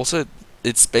 and also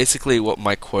it's basically what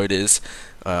my quote is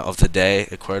of the day.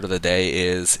 A quote of the day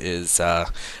is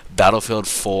Battlefield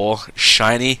 4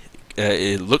 shiny.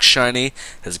 It looks shiny,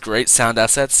 has great sound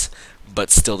assets,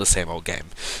 but still the same old game.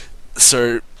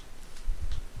 So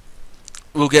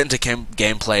we'll get into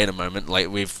gameplay in a moment.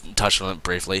 Like we've touched on it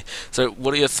briefly. So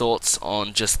what are your thoughts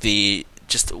on just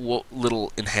what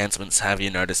little enhancements have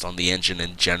you noticed on the engine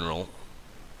in general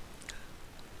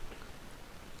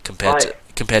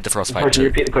compared to Frostbite 2? Can you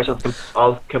repeat the question? I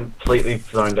was completely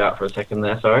zoned out for a second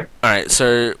there, sorry. Alright,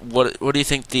 so what do you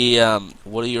think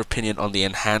what are your opinion on the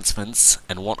enhancements,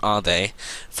 and what are they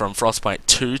from Frostbite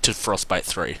 2 to Frostbite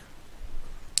 3?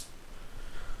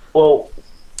 Well,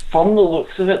 from the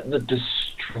looks of it, the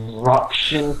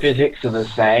destruction physics are the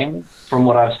same from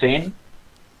what I've seen.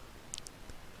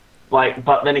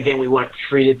 But then again, we weren't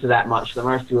treated to that much. The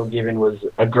most we were given was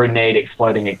a grenade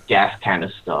exploding a gas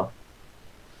canister.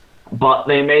 But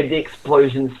they made the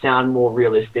explosions sound more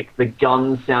realistic. The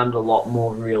guns sound a lot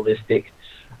more realistic.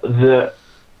 The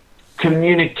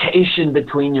communication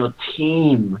between your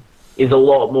team is a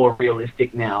lot more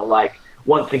realistic now. Like,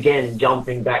 once again,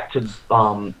 jumping back to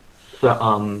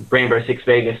Rainbow Six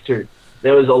Vegas 2,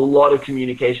 there was a lot of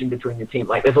communication between the team.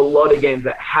 Like, there's a lot of games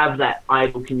that have that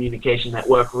idle communication that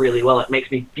work really well. It makes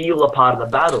me feel a part of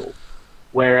the battle.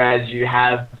 Whereas you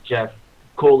have just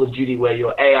Call of Duty where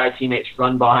your AI teammates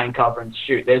run behind cover and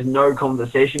shoot. There's no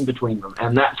conversation between them,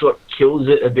 and that's what kills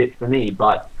it a bit for me.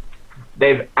 But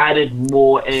they've added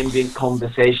more ambient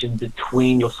conversation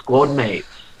between your squad mates.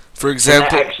 For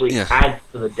example, and that actually adds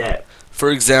to the depth. For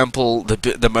example,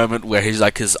 the moment where he's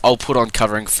like, I'll put on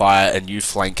covering fire and you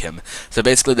flank him. So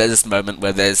basically there's this moment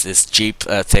where there's this Jeep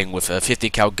thing with a 50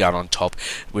 cal gun on top,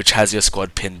 which has your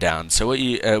squad pinned down. So what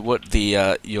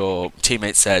your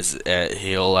teammate says,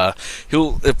 he'll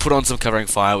put on some covering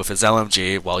fire with his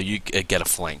LMG while you get a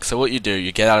flank. So what you do,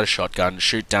 you get out a shotgun,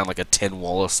 shoot down like a tin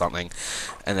wall or something,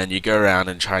 and then you go around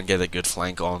and try and get a good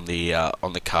flank on the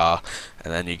car,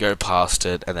 and then you go past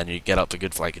it, and then you get up the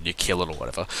good flank and you kill it or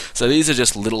whatever. So these are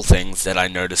just little things that I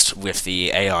noticed with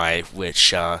the AI,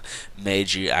 which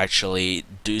made you actually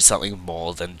do something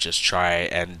more than just try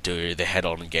and do the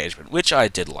head-on engagement, which I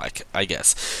did like, I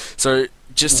guess. So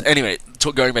just anyway,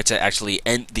 going back to actually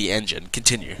the engine.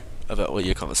 Continue about what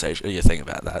your thing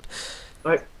about that.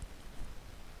 Like,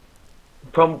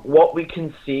 from what we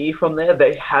can see from there,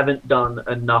 they haven't done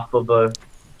enough of a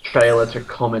trailer to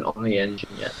comment on the engine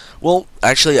yet. Well,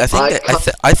 actually, I think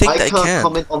they can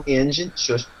comment on the engine.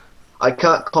 Shush. I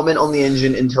can't comment on the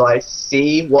engine until I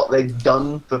see what they've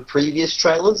done for previous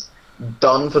trailers,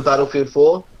 done for Battlefield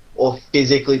 4, or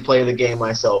physically play the game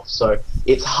myself. So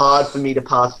it's hard for me to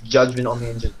pass judgment on the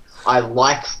engine. I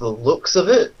like the looks of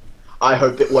it. I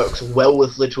hope it works well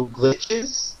with little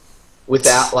glitches,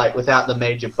 without the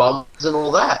major bugs and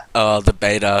all that. The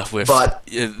beta with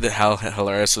how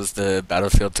hilarious was the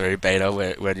Battlefield 3 beta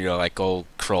when you're like all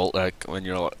when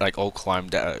you're like all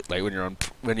climbed out, like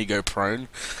when you go prone.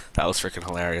 That was freaking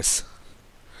hilarious.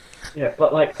 Yeah,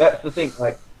 but like that's the thing,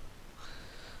 like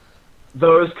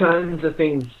those kinds of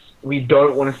things we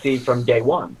don't want to see from day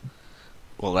one.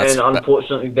 Well,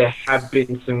 unfortunately there have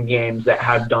been some games that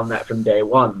have done that from day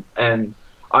one, and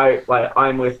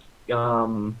I'm with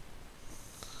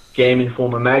Game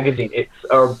Informer magazine. It's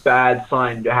a bad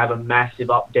sign to have a massive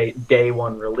update day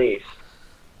one release.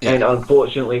 Yeah. And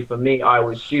unfortunately for me, I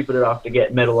was stupid enough to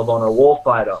get Medal of Honor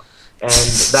Warfighter, and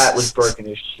that was broken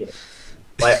as shit.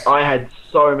 Like, I had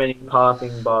so many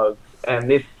pathing bugs and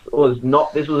this was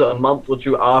a month or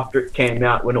two after it came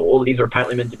out when all of these are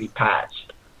apparently meant to be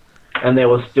patched, and they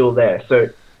were still there. So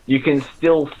you can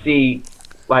still see,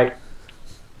 like,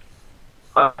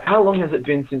 how long has it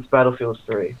been since Battlefield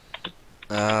 3?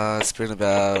 It's been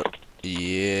about a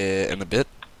year and a bit.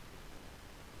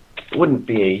 It wouldn't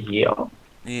be a year.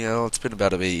 Yeah, well, it's been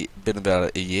about a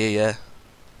year, yeah.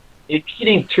 You're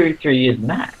hitting 2-3 years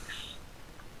max.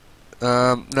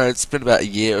 No, it's been about a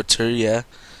year or two, yeah.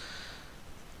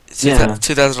 It's Yeah.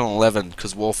 2011,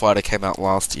 because Warfighter came out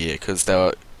last year, because they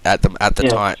were at the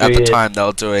Yeah, time they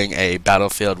were doing a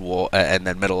Battlefield War and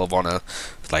then Medal of Honor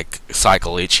like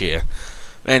cycle each year.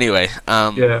 Anyway,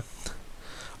 Yeah.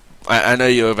 I know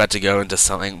you're about to go into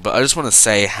something, but I just want to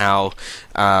say how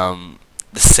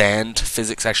the sand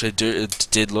physics actually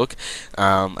did look.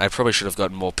 I probably should have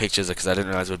gotten more pictures because I didn't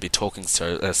realize we'd be talking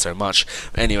so much.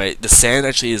 Anyway, the sand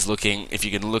actually is looking, if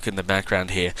you can look in the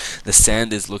background here, the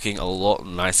sand is looking a lot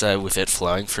nicer with it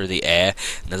flowing through the air.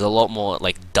 And there's a lot more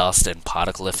like dust and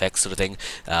particle effects sort of thing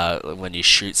when you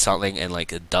shoot something, and like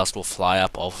the dust will fly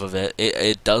up off of it.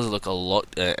 It does look a lot.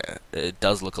 It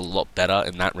does look a lot better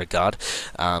in that regard.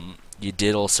 You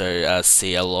did also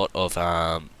see a lot of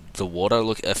the water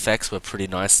effects were pretty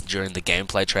nice during the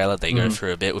gameplay trailer. They go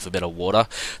through a bit with a bit of water,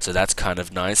 so that's kind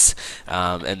of nice.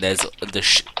 And there's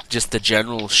just the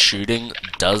general shooting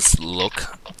does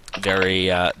look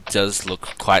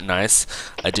quite nice.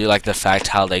 I do like the fact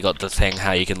how they got the thing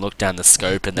how you can look down the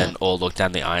scope and then or look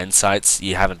down the iron sights.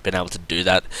 You haven't been able to do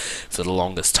that for the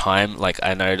longest time. Like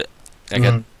I know,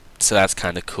 so that's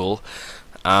kind of cool.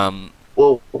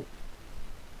 Well,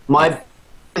 my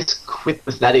biggest quip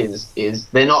with that is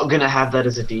they're not going to have that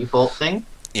as a default thing.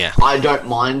 Yeah. I don't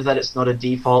mind that it's not a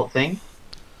default thing.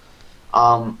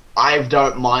 I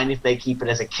don't mind if they keep it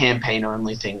as a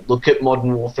campaign-only thing. Look at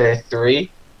Modern Warfare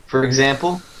 3, for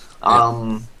example.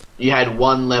 You had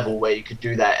one level where you could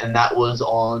do that, and that was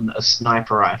on a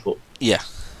sniper rifle. Yeah.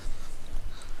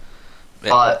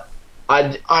 But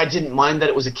I didn't mind that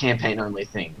it was a campaign-only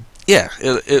thing. Yeah,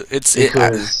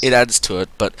 it adds to it,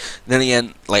 but then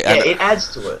again, like it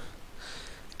adds to it.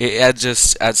 It adds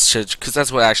to, because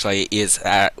that's what actually is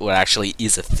a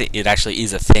thing. It actually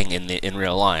is a thing in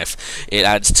real life. It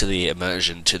adds to the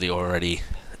immersion, to the already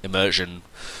immersion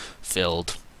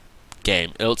filled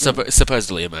game. It's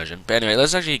supposedly immersion. But anyway,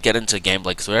 let's actually get into gameplay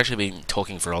because we've actually been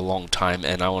talking for a long time,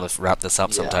 and I want to wrap this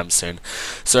up sometime soon.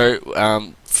 So,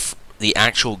 the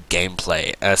actual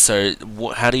gameplay.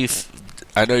 How do you?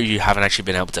 I know you haven't actually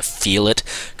been able to feel it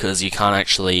because you can't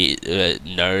actually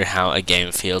know how a game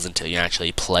feels until you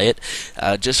actually play it.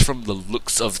 Just from the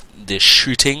looks of the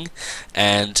shooting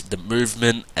and the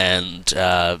movement, and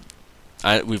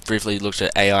we've briefly looked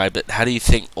at AI, but how do you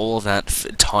think all of that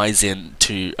ties in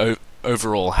to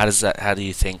overall? How do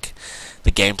you think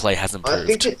the gameplay has improved? I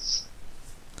think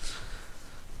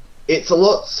it's a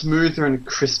lot smoother and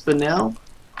crisper now.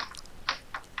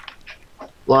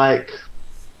 Like.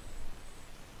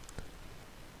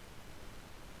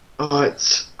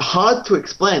 It's hard to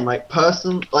explain. Like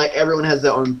everyone has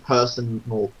their own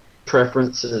personal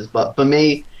preferences, but for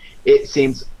me, it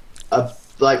seems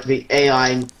like the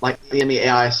AI, like the enemy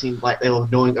AI, seemed like they were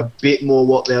knowing a bit more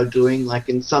what they were doing. Like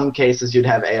in some cases, you'd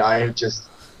have AI just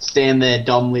stand there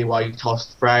dumbly while you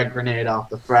tossed frag grenade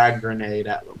after frag grenade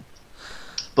at them.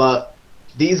 But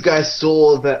these guys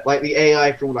saw that, like the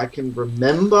AI, from what I can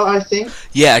remember, I think,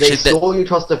 actually, they saw you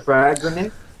toss the frag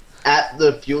grenade at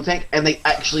the fuel tank, and they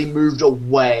actually moved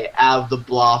away out of the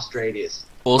blast radius.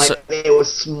 Also, like, they were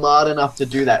smart enough to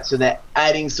do that, so they're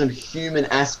adding some human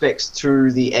aspects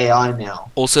to the AI now.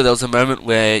 Also, there was a moment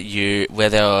where they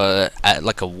were at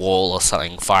like a wall or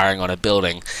something, firing on a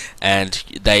building, and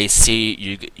they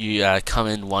see you come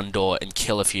in one door and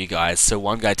kill a few guys. So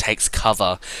one guy takes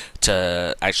cover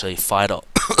to actually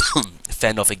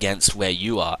fend off against where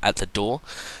you are at the door.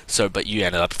 So, but you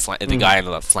ended up the guy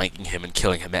ended up flanking him and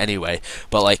killing him anyway.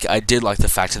 But like, I did like the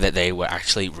fact that they were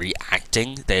actually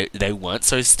reacting. They weren't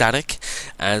so static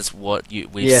as what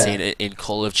we've seen in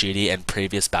Call of Duty and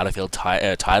previous Battlefield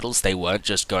titles. They weren't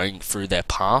just going through their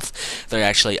path. They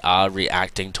actually are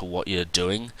reacting to what you're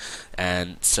doing,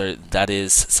 and so that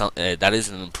is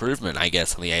an improvement, I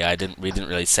guess, on the AI. We didn't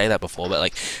really say that before, but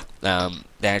like.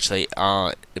 They actually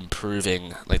are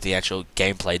improving. Like the actual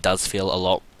gameplay does feel a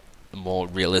lot more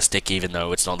realistic, even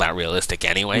though it's not that realistic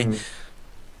anyway.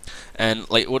 And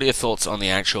like, what are your thoughts on the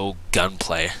actual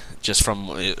gunplay, just from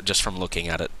looking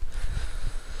at it?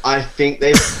 I think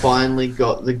they've finally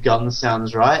got the gun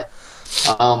sounds right.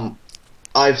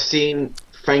 I've seen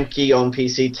Frankie on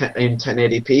PC in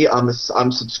 1080p.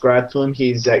 I'm subscribed to him.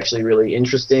 He's actually really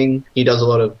interesting. He does a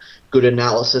lot of good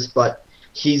analysis, but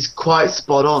he's quite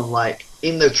spot on. Like,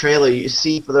 in the trailer, you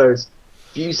see for those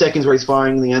few seconds where he's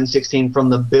firing the M16 from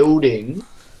the building,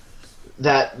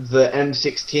 that the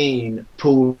M16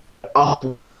 pulled up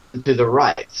to the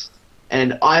right.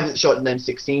 And I haven't shot an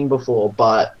M16 before,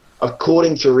 but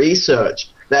according to research,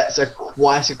 that's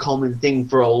quite a common thing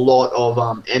for a lot of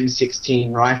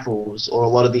M16 rifles, or a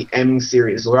lot of the M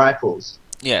series rifles.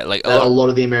 Yeah, like A lot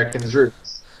of the Americans use.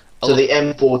 So the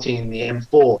M14, the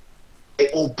M4, they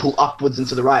all pull upwards and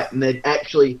to the right, and they're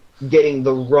actually getting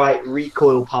the right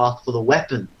recoil path for the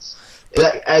weapons.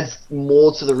 That adds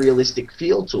more to the realistic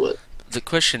feel to it. The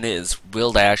question is,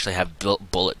 will they actually have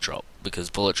bullet drop?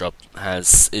 Because bullet drop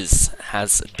has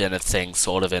been a thing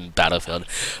sort of in Battlefield,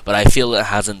 but I feel it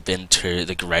hasn't been to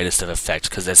the greatest of effect,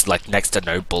 because there's like next to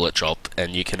no bullet drop,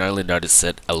 and you can only notice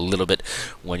it a little bit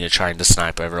when you're trying to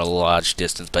snipe over a large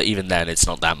distance, but even then it's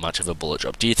not that much of a bullet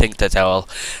drop. Do you think that they'll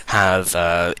have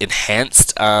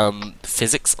enhanced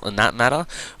physics in that matter,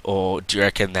 or do you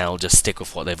reckon they'll just stick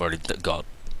with what they've already got?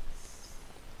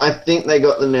 I think they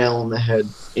got the nail on the head.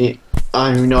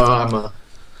 I know I'm a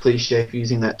cliche for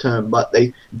using that term, but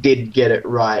they did get it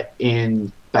right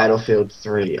in Battlefield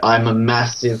 3. I'm a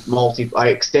massive I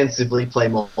extensively play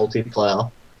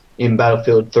multiplayer in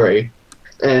Battlefield 3,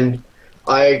 and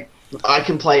I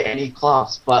can play any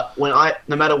class, but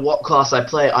no matter what class I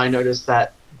play, I notice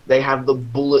that they have the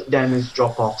bullet damage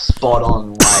drop off spot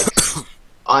on. Like,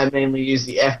 I mainly use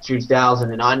the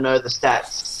F2000, and I know the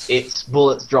stats. Its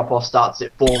bullets drop off starts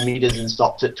at 4 meters and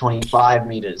stops at 25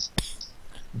 meters.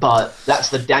 But that's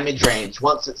the damage range.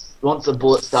 Once a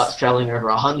bullet starts traveling over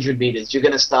 100 meters, you're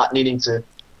going to start needing to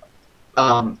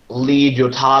lead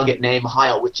your target name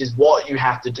higher, which is what you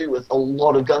have to do with a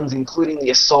lot of guns, including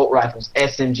the assault rifles,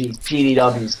 SMGs,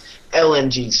 PDWs,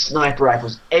 LMGs, sniper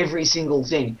rifles, every single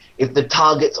thing. If the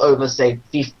target's over, say,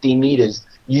 50 meters,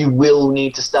 you will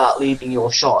need to start leading your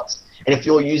shots. And if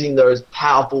you're using those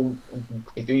powerful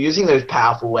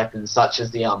weapons, such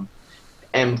as the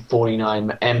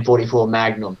M49, M44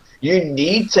 Magnum, you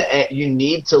need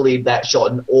to lead that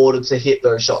shot in order to hit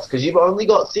those shots, because you've only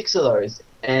got 6 of those,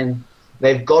 and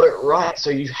they've got it right. So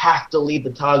you have to lead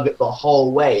the target the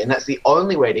whole way, and that's the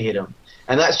only way to hit them.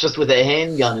 And that's just with a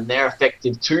handgun, and they're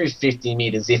effective to 50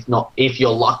 meters, if you're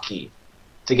lucky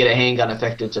to get a handgun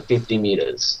effective to 50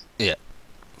 meters. Yeah.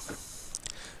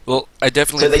 Well, I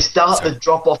definitely... So they start the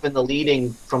drop-off in the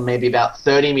leading from maybe about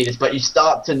 30 meters, but you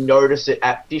start to notice it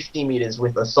at 50 meters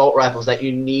with assault rifles, that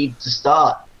you need to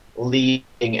start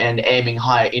leading and aiming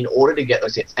higher in order to get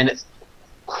those hits. And it's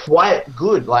quite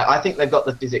good. Like, I think they've got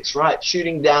the physics right.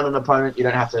 Shooting down an opponent, you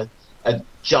don't have to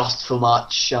adjust for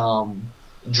much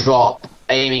drop.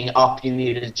 Aiming up, you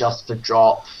need to adjust for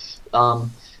drop.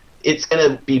 It's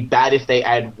going to be bad if they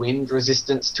add wind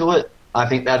resistance to it. I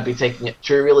think that'd be taking it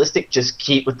too realistic. Just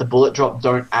keep with the bullet drop.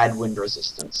 Don't add wind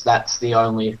resistance. That's the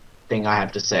only thing I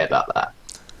have to say about that.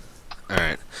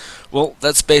 Alright. Well,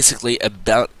 that's basically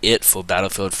about it for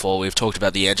Battlefield 4. We've talked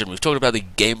about the engine, we've talked about the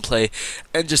gameplay,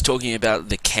 and just talking about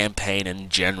the campaign in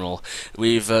general.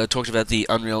 We've talked about the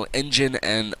Unreal Engine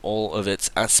and all of its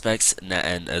aspects,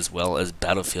 and as well as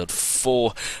Battlefield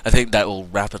 4. I think that will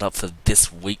wrap it up for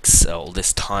this week's, or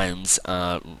this time's,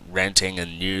 ranting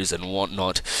and news and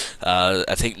whatnot.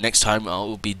 I think next time I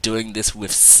will be doing this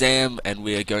with Sam, and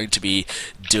we are going to be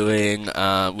doing,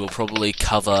 we'll probably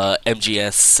cover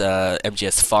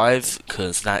MGS5,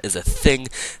 because that is a thing,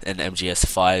 and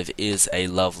MGS5 is a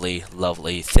lovely,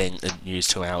 lovely thing and news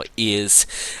to our ears.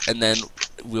 And then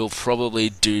we'll probably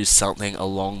do something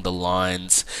along the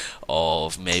lines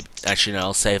of actually no,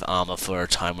 I'll save armor for a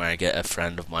time where I get a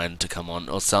friend of mine to come on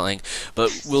or something,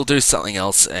 but we'll do something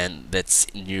else and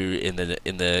that's new in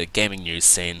the gaming news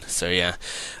scene. So yeah,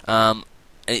 do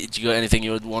you got anything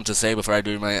you would want to say before I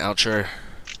do my outro?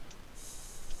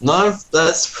 No,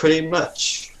 that's pretty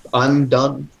much. I'm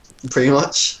done, pretty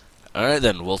much. Alright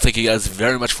then, well thank you guys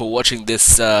very much for watching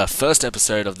this first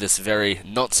episode of this very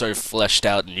not so fleshed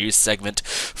out news segment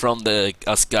from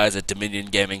us guys at Dominion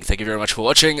Gaming. Thank you very much for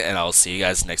watching, and I'll see you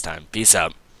guys next time. Peace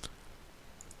out.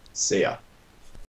 See ya.